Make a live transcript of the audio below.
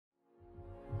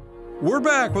We're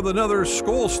back with another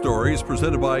Skol Stories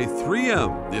presented by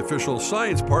 3M, the official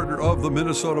science partner of the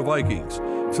Minnesota Vikings.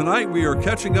 Tonight we are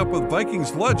catching up with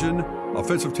Vikings legend,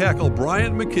 offensive tackle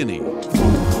Bryant McKinnie.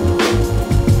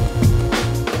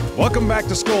 Welcome back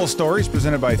to Skol Stories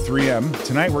presented by 3M.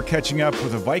 Tonight we're catching up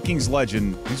with a Vikings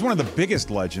legend. He's one of the biggest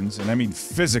legends, and I mean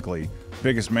physically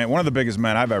biggest man, one of the biggest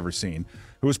men I've ever seen,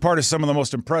 who was part of some of the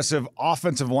most impressive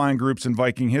offensive line groups in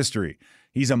Viking history.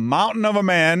 He's a mountain of a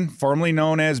man, formerly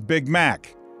known as Big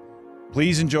Mac.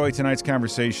 Please enjoy tonight's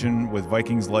conversation with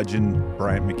Vikings legend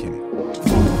Bryant McKinnie.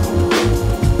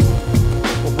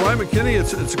 Well, Bryant McKinnie,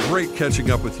 it's great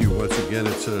catching up with you once again.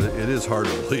 It is hard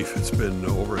to believe it's been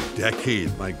over a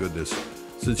decade, my goodness,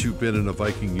 since you've been in a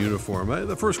Viking uniform.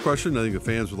 The first question I think the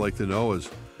fans would like to know is,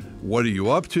 what are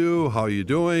you up to? How are you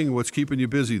doing? What's keeping you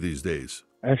busy these days?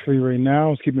 Actually, right now,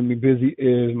 what's keeping me busy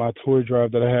is my toy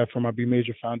drive that I have for my B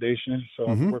Major Foundation. So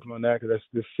I'm working on that because that's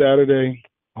this Saturday.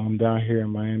 I'm down here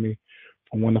in Miami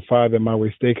from 1 to 5 at My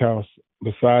Way Steakhouse.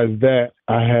 Besides that,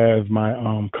 I have my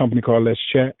company called Let's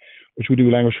Chat, which we do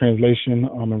language translation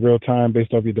in real time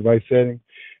based off your device setting.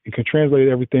 You can translate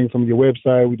everything from your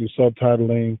website. We do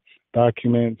subtitling,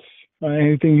 documents.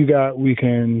 Anything you got, we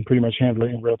can pretty much handle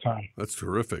it in real time. That's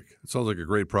terrific. It sounds like a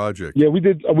great project. Yeah, we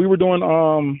did. We were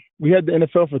doing. We had the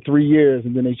NFL for 3 years,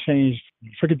 and then they changed.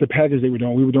 Forget the package they were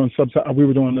doing. We were doing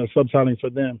subtitling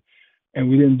for them, and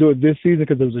we didn't do it this season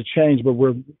because there was a change. But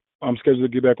we're scheduled to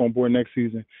get back on board next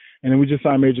season. And then we just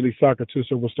signed Major League Soccer too,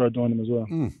 so we'll start doing them as well.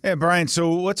 Yeah, Brian.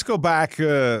 So let's go back.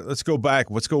 Let's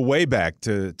go way back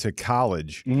to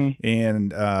college.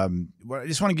 And I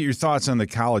just want to get your thoughts on the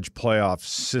college playoff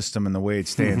system and the way it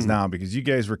stands now, because you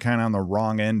guys were kind of on the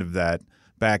wrong end of that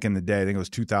back in the day. I think it was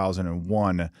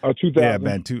 2001. Oh, 2000. Yeah,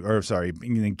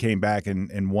 and then came back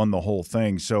and won the whole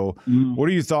thing. So what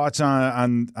are your thoughts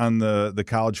on the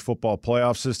college football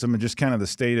playoff system and just kind of the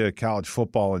state of college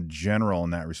football in general in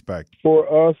that respect?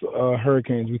 For us,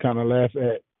 Hurricanes, we kind of laugh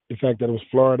at the fact that it was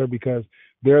Florida because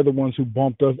they're the ones who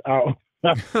bumped us out.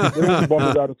 They're the ones who bumped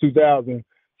us out in 2000.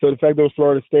 So the fact that it was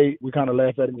Florida State, we kind of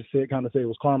laugh at it and say it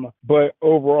was karma. But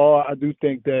overall, I do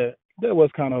think that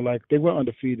was kind of like they were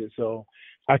undefeated. So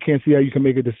I can't see how you can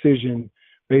make a decision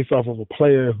based off of a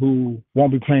player who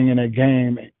won't be playing in that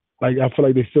game. Like, I feel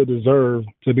like they still deserve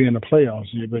to be in the playoffs,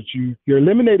 but you're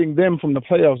eliminating them from the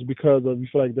playoffs because you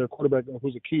feel like their quarterback,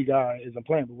 who's a key guy, isn't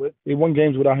playing. But they won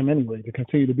games without him anyway. They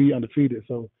continue to be undefeated.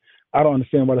 So I don't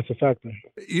understand why that's a factor.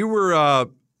 You were,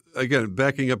 again,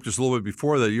 backing up just a little bit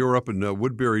before that, you were up in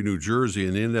Woodbury, New Jersey,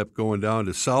 and ended up going down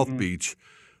to South Beach.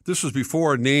 This was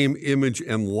before name, image,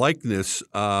 and likeness.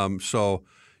 So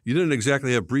you didn't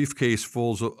exactly have briefcase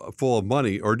full of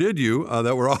money, or did you,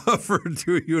 that were offered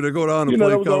to you to go down and play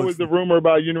college? That was always the rumor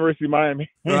about University of Miami.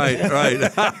 Right.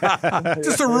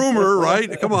 Just a rumor,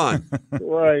 right? Come on.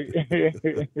 Right.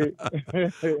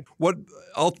 What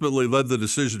ultimately led the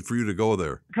decision for you to go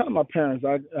there? Kind of my parents.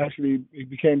 It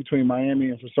became between Miami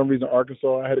and for some reason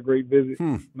Arkansas. I had a great visit.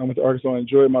 When I went to Arkansas, I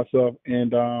enjoyed myself.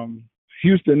 And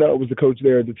Houston was the coach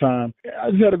there at the time. I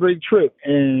just had a great trip.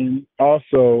 And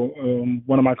also,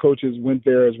 one of my coaches went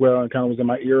there as well and kind of was in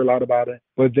my ear a lot about it.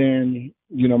 But then,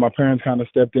 my parents kind of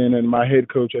stepped in, and my head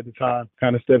coach at the time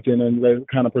kind of stepped in and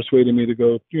kind of persuaded me to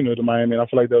go, to Miami. And I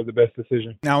feel like that was the best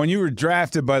decision. Now, when you were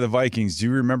drafted by the Vikings, do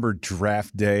you remember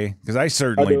draft day? Because I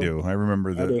certainly do. I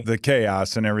remember the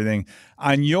chaos and everything.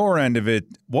 On your end of it,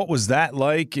 what was that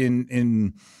like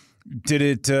Did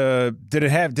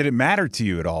it matter to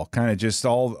you at all? Kind of just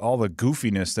all the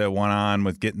goofiness that went on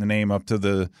with getting the name up to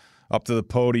the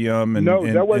podium.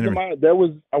 That wasn't mine.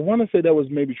 I want to say that was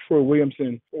maybe Troy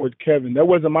Williamson or Kevin. That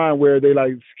wasn't mine where they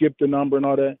skipped the number and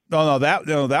all that.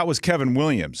 That was Kevin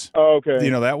Williams. Oh, okay.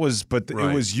 That was, but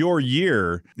right. It was your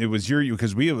year. It was your year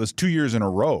because it was 2 years in a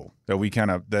row that we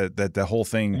kind of that the whole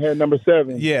thing. I had number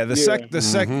 7. Yeah, the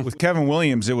second with Kevin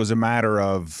Williams, it was a matter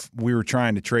of we were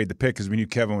trying to trade the pick because we knew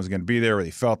Kevin was going to be there, or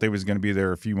they felt they was going to be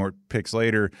there a few more picks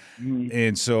later,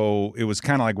 and so it was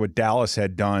kind of like what Dallas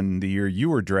had done the year you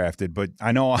were drafted. But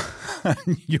I know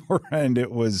on your end,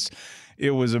 it was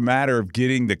a matter of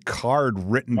getting the card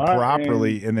written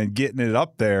properly and then getting it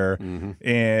up there.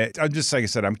 And I'm just like I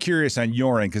said, I'm curious on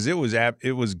your end because it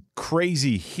was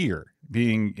crazy here.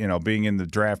 Being in the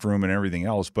draft room and everything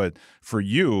else, but for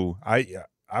you, I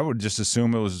would just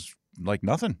assume it was like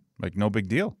nothing, like no big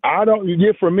deal.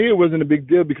 For me, it wasn't a big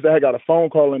deal because I had got a phone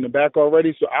call in the back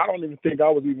already, so I don't even think I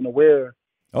was even aware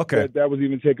that was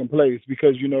even taking place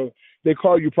because they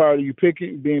call you prior to you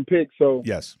being picked. So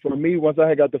yes, for me, once I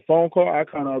had got the phone call, I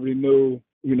kind of already knew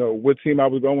what team I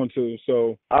was going to.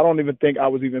 So I don't even think I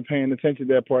was even paying attention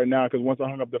to that part now because once I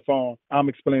hung up the phone, I'm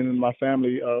explaining to my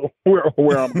family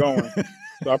where I'm going.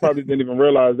 So I probably didn't even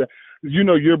realize that.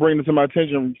 You're bringing it to my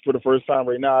attention for the first time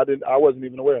right now. I wasn't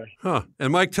even aware. Huh.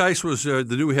 And Mike Tice was the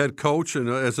new head coach, and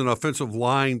as an offensive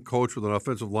line coach with an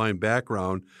offensive line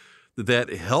background, did that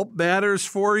help matters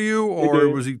for you, or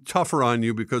was he tougher on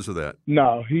you because of that?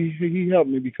 No, he helped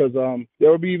me because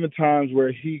there would be even times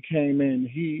where he came in.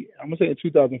 I'm gonna say in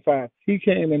 2005, he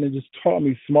came in and just taught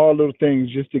me small little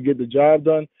things just to get the job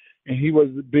done. And he was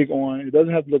big on, it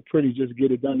doesn't have to look pretty, just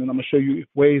get it done. And I'm going to show you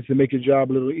ways to make your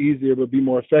job a little easier but be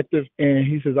more effective. And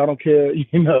he says, I don't care, he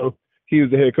was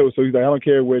the head coach. So he's like, I don't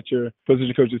care what your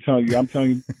position coach is telling you. I'm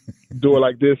telling you, do it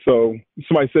like this. So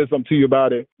somebody says something to you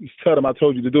about it, just tell them I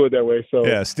told you to do it that way. So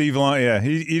yeah, Steve Loney. Yeah,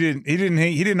 he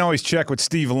didn't always check with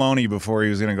Steve Loney before he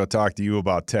was going to go talk to you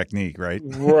about technique, right?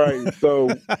 Right. So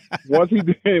once he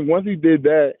did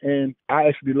that, and I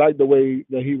actually liked the way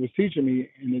that he was teaching me,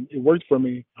 and it worked for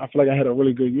me. I feel like I had a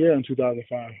really good year in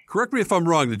 2005. Correct me if I'm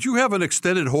wrong. Did you have an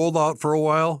extended holdout for a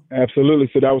while? Absolutely.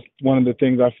 So that was one of the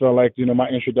things I felt like, my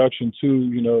introduction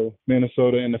to,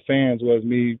 Minnesota and the fans was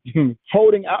me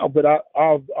holding out. But I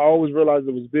always realized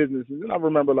it was business. And then I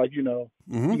remember,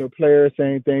 players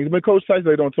saying things. But Coach Tice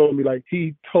told me,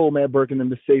 he told Matt Burke and them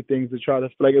to say things to try to,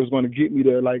 it was going to get me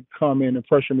to, come in and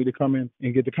pressure me to come in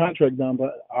and get the contract done.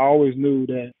 But I always knew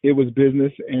that it was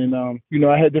business. And,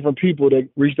 I had different people that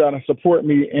reached out and support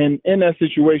me in that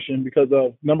situation because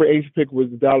of number 8 pick was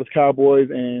the Dallas Cowboys,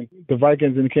 and the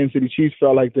Vikings and the Kansas City Chiefs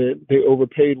felt like they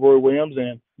overpaid Roy Williams.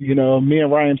 And, me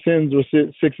and Ryan Sims were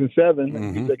 6 and 7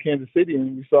 and he's at Kansas City,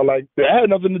 and we saw that had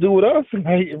nothing to do with us.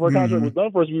 If our contract was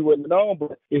done first, we wouldn't have known,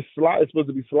 but it's supposed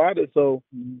to be slotted. So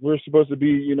we're supposed to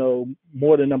be,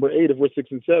 more than number 8 if we're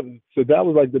 6 and 7. So that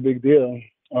was the big deal.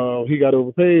 He got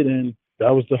overpaid, and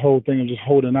that was the whole thing of just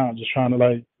holding out, just trying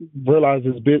to realize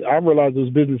this bit. I realized it was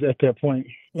business at that point.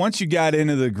 Once you got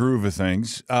into the groove of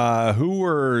things, who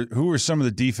were some of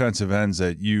the defensive ends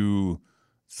that you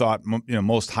thought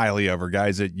most highly of, or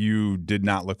guys that you did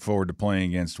not look forward to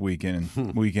playing against week in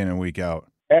and week out?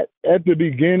 At the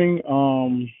beginning,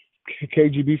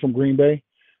 KGB from Green Bay,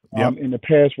 in the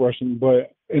pass rushing,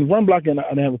 but in run blocking, I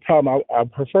didn't have a problem. I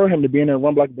prefer him to be in there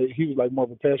run blocking, but he was more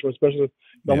of a pass rush specialist.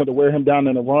 So I wanted to wear him down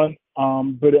in the run.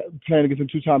 But playing against him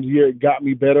 2 times a year, it got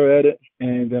me better at it.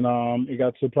 And then it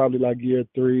got to probably year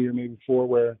 3 or maybe 4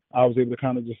 where I was able to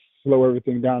kind of just slow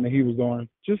everything down that he was doing.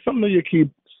 Just some of your key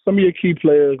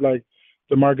players like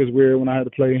DeMarcus Ware when I had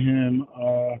to play him.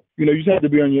 You just have to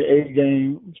be on your A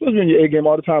game. You're supposed to be on your A game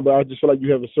all the time, but I just feel like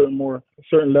you have a certain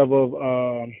level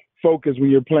of focus when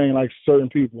you're playing certain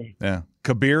people. Yeah.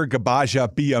 Kabir Gabaja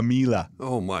Biamila.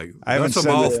 Oh my! That's a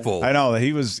mouthful. I know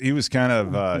he was kind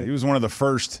of he was one of the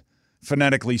first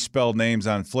phonetically spelled names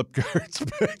on flip cards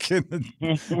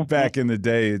back in the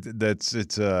day.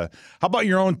 How about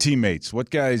your own teammates? What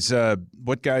guys in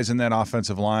that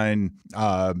offensive line?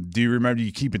 Do you remember? Do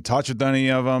you keep in touch with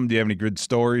any of them? Do you have any good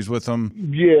stories with them?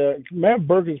 Yeah, Matt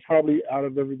Burke is probably out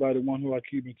of everybody one who I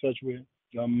keep in touch with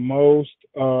the most.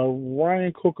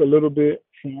 Ryan Cook a little bit.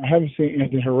 I haven't seen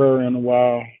Anthony Herrera in a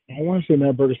while. I want to say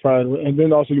Matt Burke is probably, and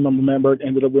then also you remember Matt Burke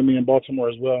ended up with me in Baltimore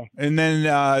as well. And then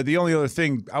the only other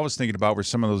thing I was thinking about were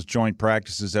some of those joint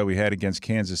practices that we had against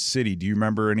Kansas City. Do you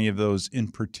remember any of those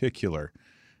in particular?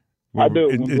 I do.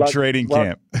 In training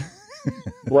camp.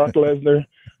 Brock Lesnar,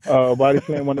 body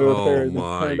slam one of those players, and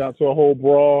turned out to a whole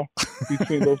brawl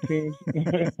between those teams.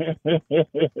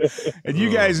 And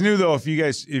you guys knew though, if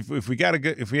we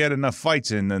had enough fights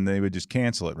in, then they would just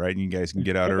cancel it, right? And you guys can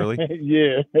get out early.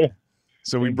 Yeah.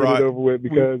 So we brought it over with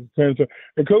because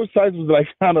and Coach Tice was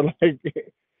kind of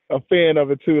a fan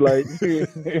of it too.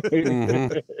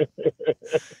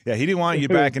 Yeah, he didn't want you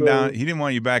backing down. He didn't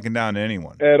want you backing down to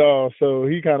anyone at all. So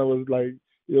he kind of was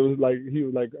he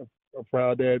was a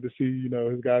proud dad to see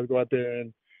his guys go out there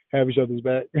and have each other's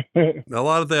back. Now, a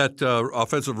lot of that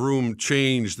offensive room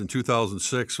changed in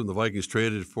 2006 when the Vikings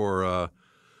traded for a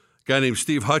guy named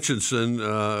Steve Hutchinson,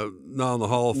 now in the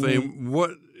Hall of Fame.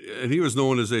 And he was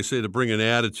known, as they say, to bring an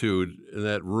attitude in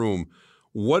that room.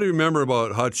 What do you remember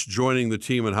about Hutch joining the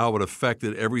team and how it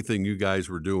affected everything you guys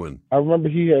were doing? I remember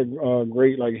he had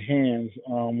great hands.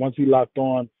 Once he locked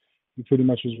on, he pretty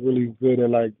much was really good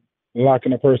at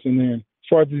locking a person in. As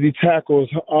far as the tackles,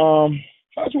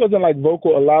 Hutch wasn't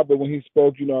vocal a lot, but when he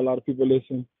spoke, a lot of people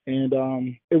listened. And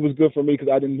it was good for me because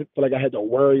I didn't feel like I had to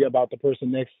worry about the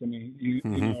person next to me.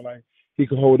 He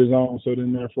could hold his own, so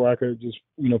then therefore I could just,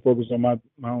 focus on my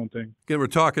own thing. Again, we're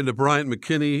talking to Bryant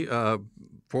McKinnie,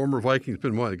 former Viking. It's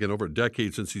been, over a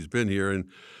decade since he's been here. And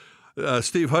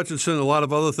Steve Hutchinson, a lot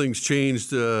of other things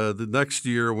changed the next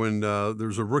year when there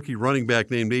was a rookie running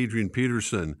back named Adrian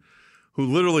Peterson. who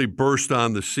literally burst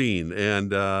on the scene.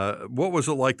 And what was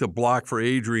it like to block for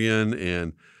Adrian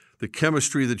and the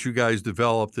chemistry that you guys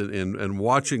developed and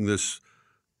watching this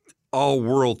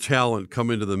all-world talent come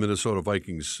into the Minnesota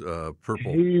Vikings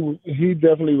purple? He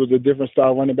definitely was a different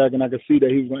style running back, and I could see that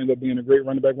he was going to end up being a great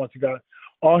running back once he got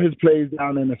all his plays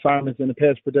down in assignments and the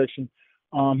pass protection.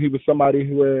 He was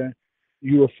somebody where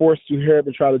you were forced to hurry up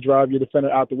and try to drive your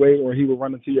defender out the way, or he would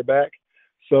run into your back.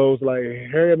 So it's like,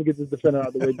 hurry up and get this defender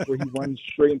out the way before he runs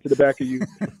straight into the back of you.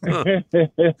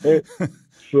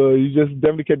 So you just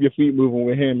definitely kept your feet moving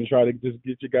with him and try to just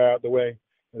get your guy out the way.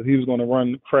 He was going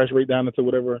to crash right down into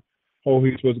whatever hole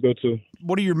he was supposed to go to.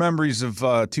 What are your memories of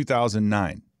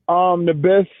 2009? The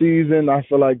best season I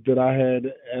feel like that I had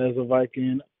as a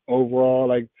Viking overall,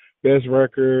 like best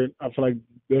record. I feel like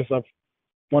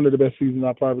one of the best seasons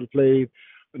I probably played.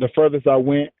 The furthest I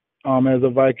went as a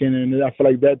Viking, and I feel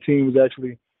like that team was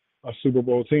actually a Super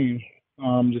Bowl team.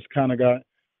 Just kind of got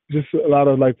just a lot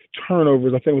of like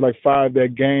turnovers. I think it was like 5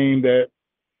 that game that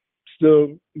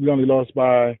still we only lost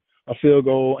by a field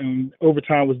goal, and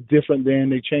overtime was different then.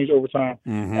 They changed overtime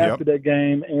after that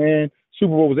game, and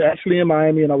Super Bowl was actually in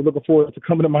Miami, and I was looking forward to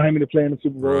coming to Miami to play in the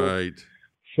Super Bowl. Right.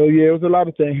 So, yeah, it was a lot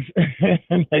of things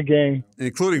in that game.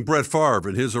 Including Brett Favre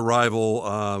and his arrival,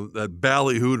 that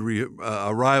ballyhooed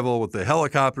arrival with the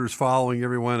helicopters following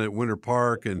everyone at Winter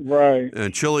Park,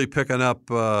 and Chili picking up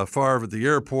Favre at the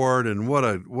airport, and what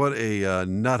a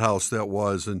nut house that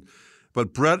was.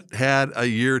 But Brett had a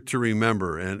year to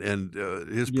remember, and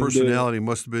his personality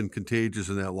must have been contagious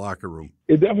in that locker room.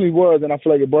 It definitely was, and I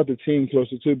feel like it brought the team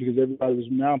closer, too, because everybody was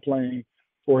now playing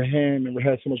for him, and we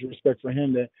had so much respect for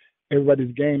him that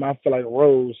everybody's game, I feel like,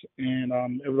 rose, and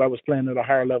everybody was playing at a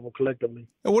higher level collectively.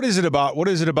 What is it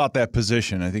about that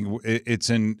position? I think it's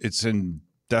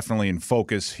definitely in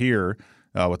focus here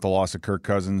with the loss of Kirk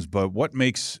Cousins. But what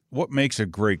makes a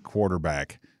great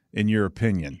quarterback, in your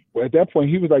opinion? Well, at that point,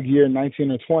 he was like year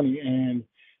 19 or 20, and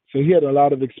so he had a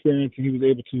lot of experience, and he was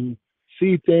able to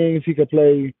see things. He could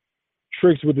play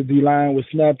tricks with the D-line with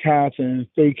snap counts and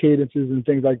fake cadences and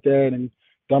things like that, and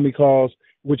dummy calls,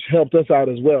 which helped us out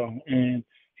as well. And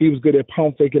he was good at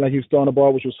pump faking, like he was throwing the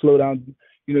ball, which would slow down,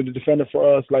 the defender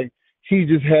for us. Like, he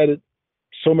just had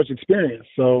so much experience.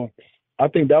 So I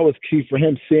think that was key for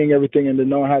him, seeing everything and then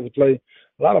knowing how to play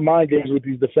a lot of mind games with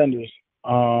these defenders.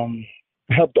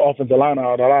 Helped the offensive line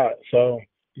out a lot. So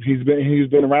he's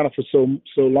been around it for so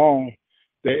long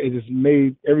that it just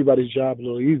made everybody's job a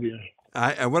little easier.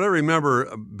 What I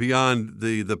remember beyond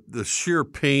the sheer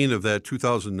pain of that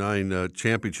 2009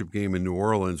 championship game in New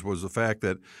Orleans was the fact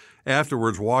that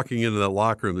afterwards, walking into that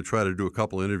locker room to try to do a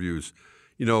couple interviews,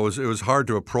 it was hard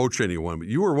to approach anyone. But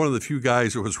you were one of the few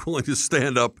guys that was willing to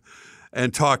stand up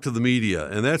and talk to the media,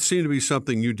 and that seemed to be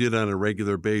something you did on a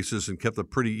regular basis and kept a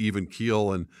pretty even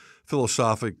keel and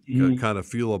philosophic kind of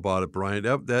feel about it, Bryant.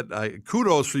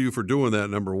 Kudos for you for doing that,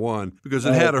 number one, because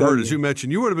it had to hurt. As you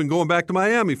mentioned, you would have been going back to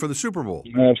Miami for the Super Bowl.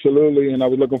 Absolutely, and I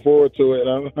was looking forward to it.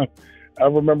 I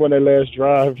remember on that last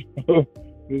drive,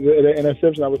 the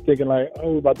interception, I was thinking like,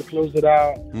 we're about to close it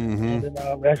out, and then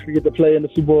I actually get to play in the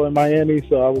Super Bowl in Miami,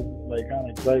 so I was like kind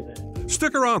of excited.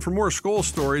 Stick around for more Skol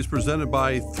stories presented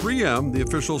by 3M, the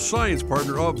official science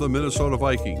partner of the Minnesota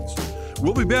Vikings.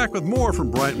 We'll be back with more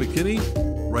from Bryant McKinnie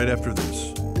right after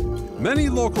this. Many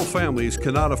local families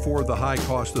cannot afford the high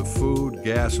cost of food,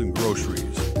 gas, and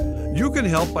groceries. You can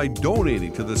help by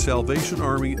donating to the Salvation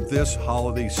Army this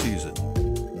holiday season.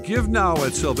 Give now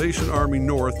at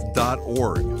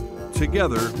salvationarmynorth.org.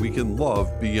 Together, we can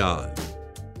love beyond.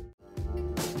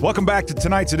 Welcome back to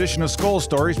tonight's edition of Skol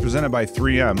Stories, presented by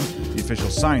 3M, the official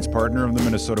science partner of the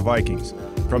Minnesota Vikings.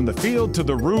 From the field to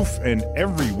the roof and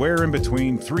everywhere in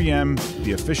between, 3M,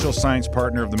 the official science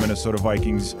partner of the Minnesota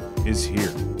Vikings, is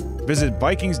here. Visit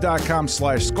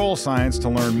Vikings.com/SkolScience to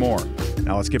learn more.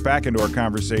 Now let's get back into our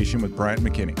conversation with Bryant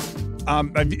McKinnie.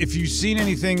 If you've seen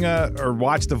anything or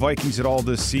watched the Vikings at all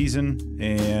this season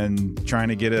and trying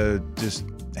to just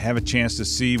have a chance to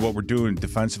see what we're doing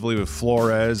defensively with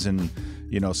Flores and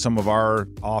some of our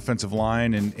offensive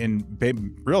line and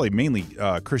really mainly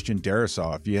Christian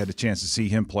Darrisaw, if you had a chance to see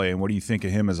him play, and what do you think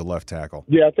of him as a left tackle?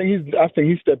 Yeah, I think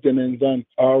he stepped in and done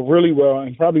really well,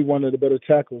 and probably one of the better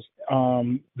tackles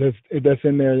that's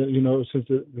in there, since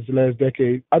this last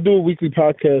decade. I do a weekly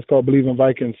podcast called Believe in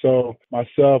Vikings, so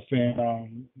myself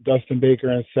and Dustin Baker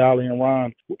and Sally and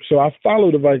Ron. So I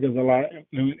follow the Vikings a lot.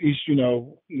 And each,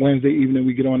 Wednesday evening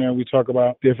we get on there and we talk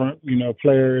about different,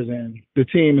 players and the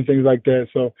team and things like that.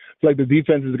 So I feel like the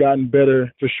defense has gotten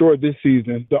better for sure this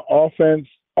season. The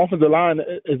offensive line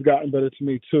has gotten better to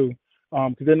me too.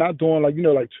 Because they're not doing like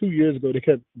 2 years ago, they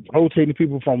kept rotating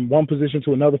people from one position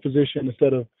to another position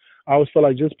instead of I always feel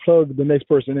like just plug the next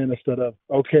person in instead of,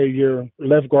 okay, your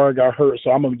left guard got hurt,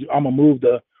 so I'm gonna move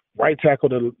the right tackle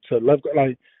to left guard.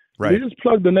 Like, Right. they just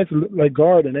plug the next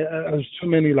guard, and there's too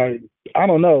many, like, I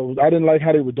don't know. I didn't like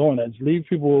how they were doing that. Just leave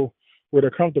people where they're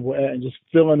comfortable at and just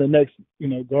fill in the next,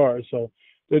 guard. So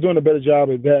they're doing a better job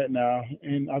at that now,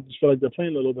 and I just feel like they're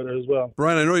playing a little better as well.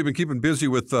 Brian, I know you've been keeping busy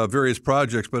with various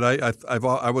projects, but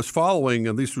I was following,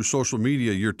 at least through social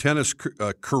media, your tennis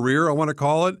career, I want to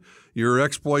call it, your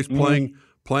exploits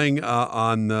playing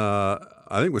on, I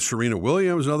think it was Serena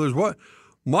Williams and others. What?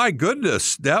 My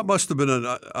goodness, that must have been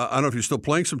I don't know if you're still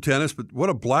playing some tennis, but what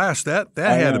a blast that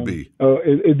had to be.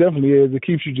 It definitely is. It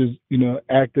keeps you just,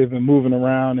 active and moving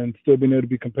around and still being able to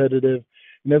be competitive.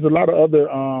 And there's a lot of other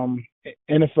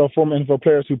former NFL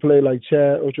players who play, like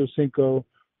Chad Ochocinco,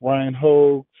 Ryan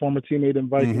Hogue, former teammate in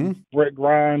Vikings, Brett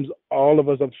Grimes. All of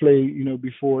us have played,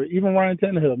 before. Even Ryan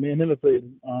Tannehill, me and him have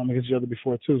played against each other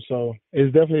before too. So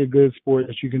it's definitely a good sport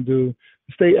that you can do.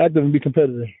 Stay active and be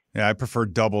competitive. Yeah, I prefer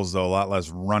doubles, though, a lot less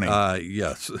running.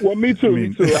 Yes. Well, me too.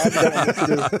 Me too. I've gotten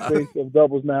into the space of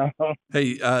doubles now.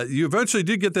 Hey, you eventually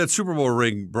did get that Super Bowl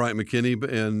ring, Bryant McKinnie,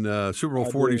 in Super Bowl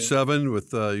 47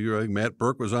 with I think Matt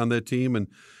Burke was on that team, and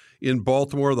in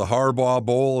Baltimore, the Harbaugh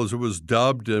Bowl, as it was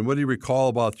dubbed. And what do you recall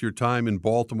about your time in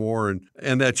Baltimore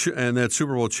and that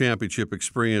Super Bowl championship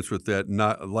experience with that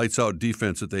lights out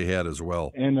defense that they had as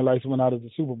well? And the lights went out at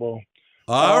the Super Bowl.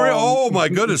 Oh my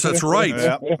goodness, that's right.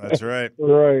 Yeah, that's right.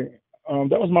 Right.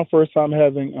 That was my first time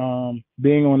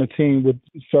being on a team with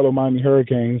fellow Miami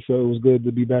Hurricanes, so it was good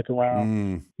to be back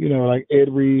around. Like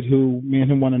Ed Reed, who me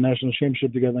and him won a national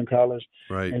championship together in college,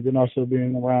 right? And then also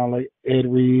being around like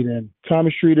Ed Reed and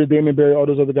Tommy Streeter, Damon Berry, all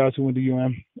those other guys who went to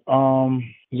UM.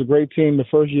 It was a great team. The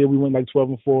first year we went like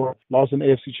 12-4, lost an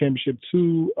AFC championship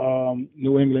to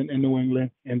New England,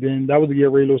 and then that was the year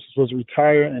Ray Lewis was supposed to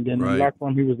retire, and then in the locker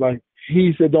room he was like.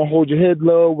 He said, don't hold your head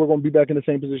low. We're going to be back in the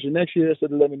same position next year. So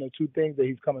they let me know two things, that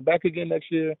he's coming back again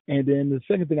next year. And then the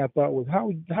second thing I thought was, how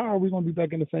are we going to be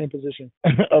back in the same position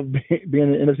of being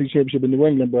in the NFC Championship in New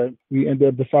England? But we ended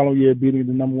up the following year beating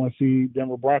the number 1 seed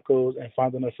Denver Broncos and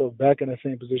finding ourselves back in the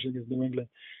same position against New England.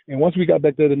 And once we got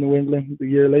back there to New England the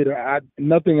year later,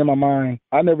 nothing in my mind,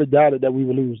 I never doubted that we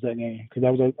would lose that game, because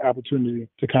that was an opportunity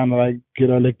to kind of like get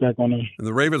our lick back on them. And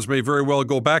the Ravens may very well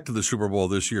go back to the Super Bowl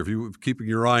this year if you're keeping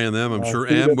your eye on them, I'm sure,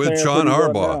 and with John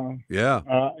Harbaugh.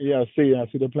 I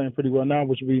see they're playing pretty well now,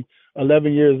 which will be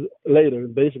 11 years later,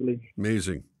 basically.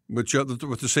 Amazing. With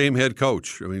the same head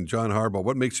coach. I mean, John Harbaugh,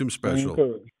 what makes him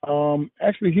special?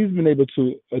 Actually, he's been able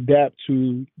to adapt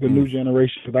to the new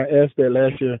generation. I asked that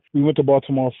last year. We went to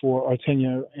Baltimore for our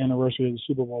 10-year anniversary of the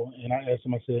Super Bowl, and I asked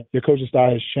him, I said, your coaching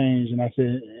style has changed. And I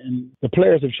said, and the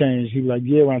players have changed. He was like,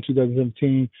 yeah, around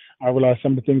 2017, I realized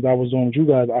some of the things I was doing with you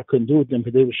guys, I couldn't do with them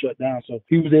because they were shut down. So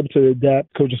he was able to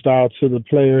adapt coaching style to the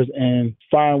players and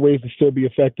find ways to still be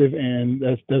effective, and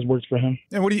that's worked for him.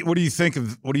 And what do you think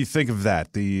of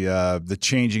that? The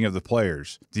changing of the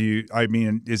players.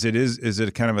 Is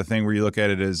it kind of a thing where you look at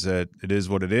it as it is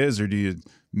what it is, or do you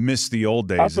miss the old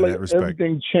days I feel in that respect?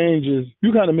 Everything changes.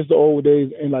 You kind of miss the old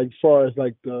days, and like as far as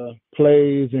like the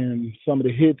plays and some of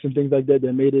the hits and things like that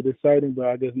made it exciting. But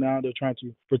I guess now they're trying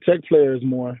to protect players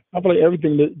more. I feel like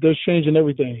they're changing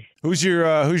everything. Who's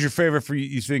your favorite for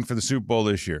you think for the Super Bowl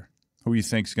this year? Who you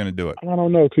think's going to do it? I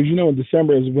don't know, because in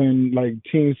December is when like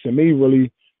teams to me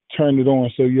really turn it on.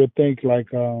 So you'll think like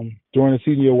during the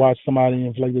season you'll watch somebody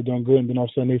and feel like they're doing good, and then all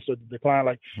of a sudden they start to decline.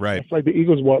 Like right. It's like the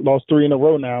Eagles lost 3 in a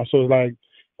row now. So it's like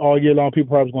all year long people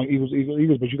probably going Eagles,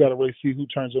 but you got to really see who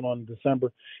turns it on in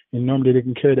December, and normally they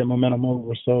can carry that momentum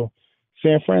over. So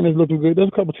San Fran is looking good. There's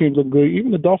a couple teams looking good.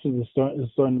 Even the Dolphins is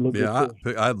starting to look good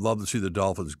too. I'd love to see the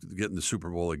Dolphins get in the Super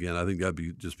Bowl again. I think that'd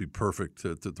be perfect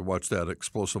to watch that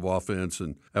explosive offense,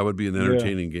 and that would be an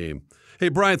entertaining game. Hey,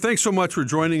 Brian, thanks so much for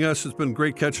joining us. It's been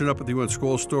great catching up with you on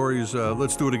Skol Stories.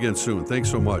 Let's do it again soon. Thanks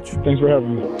so much. Thanks for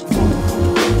having me.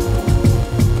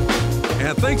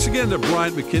 And thanks again to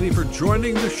Bryant McKinnie for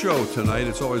joining the show tonight.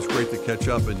 It's always great to catch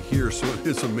up and hear some of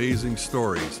his amazing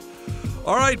stories.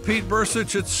 All right, Pete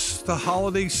Bursich, it's the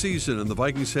holiday season, and the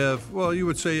Vikings have, well, you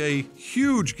would say a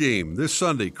huge game this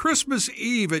Sunday, Christmas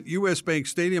Eve at U.S. Bank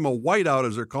Stadium, a whiteout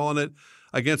as they're calling it,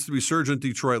 against the resurgent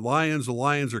Detroit Lions. The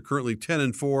Lions are currently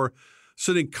 10-4,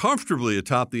 sitting comfortably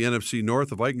atop the NFC North.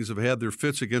 The Vikings have had their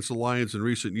fits against the Lions in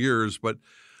recent years, but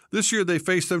this year they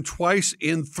faced them twice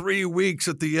in 3 weeks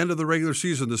at the end of the regular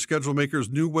season. The schedule makers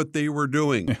knew what they were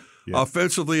doing.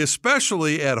 Offensively,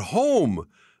 especially at home.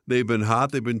 They've been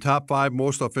hot. They've been top 5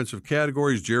 most offensive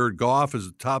categories. Jared Goff is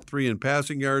the top 3 in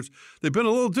passing yards. They've been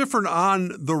a little different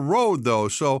on the road, though.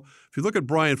 So if you look at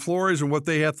Brian Flores and what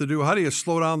they have to do, how do you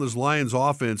slow down this Lions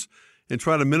offense and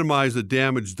try to minimize the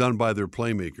damage done by their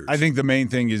playmakers. I think the main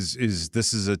thing is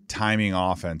this is a timing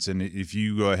offense, and if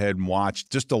you go ahead and watch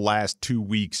just the last 2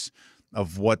 weeks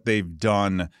of what they've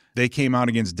done, they came out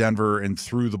against Denver and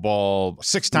threw the ball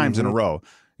 6 times in a row,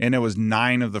 and it was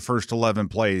 9 of the first 11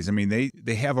 plays. I mean,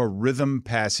 they have a rhythm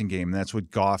passing game, and that's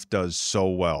what Goff does so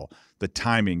well. The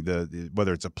timing,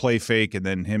 whether it's a play fake and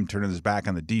then him turning his back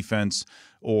on the defense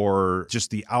or just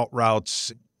the out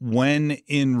routes. When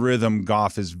in rhythm,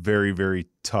 Goff is very, very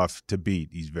tough to beat.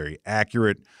 He's very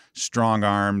accurate,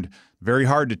 strong-armed, very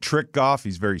hard to trick Goff.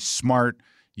 He's very smart.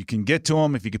 You can get to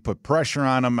him if you could put pressure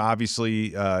on him.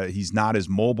 Obviously, he's not as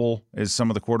mobile as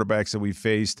some of the quarterbacks that we've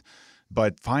faced,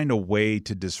 but find a way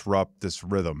to disrupt this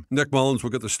rhythm. Nick Mullins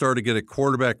will get the start again at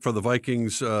quarterback for the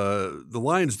Vikings. The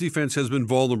Lions' defense has been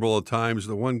vulnerable at times.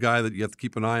 The one guy that you have to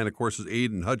keep an eye on, of course, is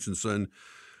Aiden Hutchinson,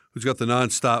 who's got the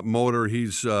nonstop motor.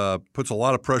 He's puts a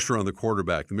lot of pressure on the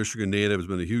quarterback. The Michigan native has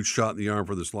been a huge shot in the arm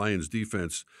for this Lions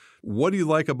defense. What do you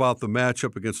like about the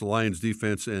matchup against the Lions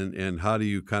defense, and how do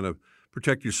you kind of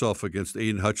protect yourself against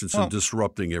Aiden Hutchinson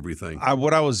disrupting everything?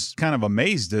 What I was kind of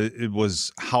amazed at it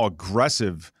was how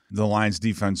aggressive the Lions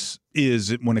defense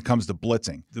is when it comes to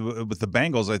blitzing. With the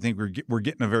Bengals, I think we're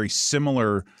getting a very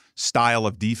similar style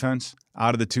of defense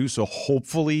out of the two, so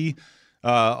hopefully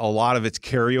a lot of it's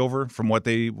carryover from what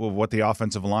the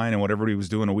offensive line and what everybody was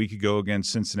doing a week ago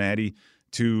against Cincinnati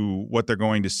to what they're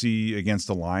going to see against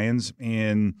the Lions.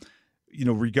 And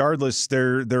regardless,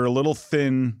 they're a little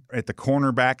thin at the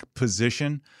cornerback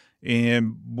position,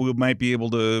 and we might be able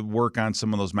to work on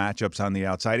some of those matchups on the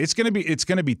outside. It's going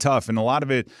to be tough, and a lot of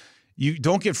it, you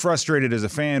don't get frustrated as a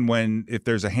fan if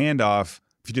there's a handoff,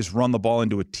 if you just run the ball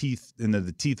into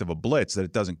the teeth of a blitz, that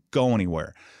it doesn't go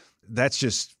anywhere. That's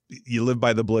just, you live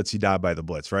by the blitz, you die by the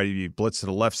blitz, right? You blitz to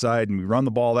the left side and we run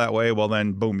the ball that way, well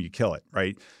then, boom, you kill it,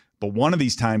 right? But one of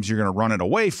these times you're going to run it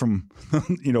away from,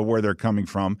 where they're coming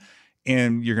from,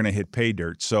 and you're going to hit pay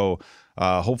dirt. So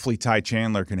hopefully Ty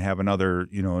Chandler can have another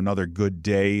good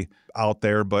day out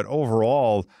there. But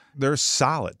overall, they're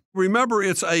solid. Remember,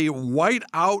 it's a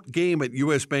white-out game at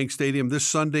U.S. Bank Stadium this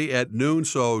Sunday at noon,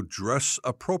 so dress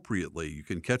appropriately. You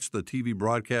can catch the TV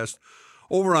broadcast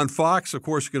over on Fox. Of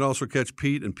course, you can also catch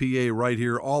Pete and PA right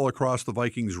here all across the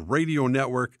Vikings radio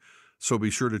network, so be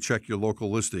sure to check your local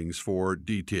listings for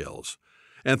details.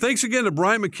 And thanks again to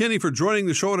Bryant McKinnie for joining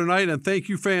the show tonight, and thank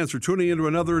you fans for tuning into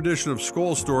another edition of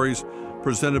Skol Stories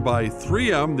presented by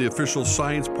 3M, the official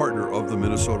science partner of the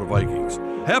Minnesota Vikings.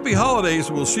 Happy holidays,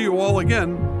 and we'll see you all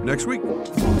again next week.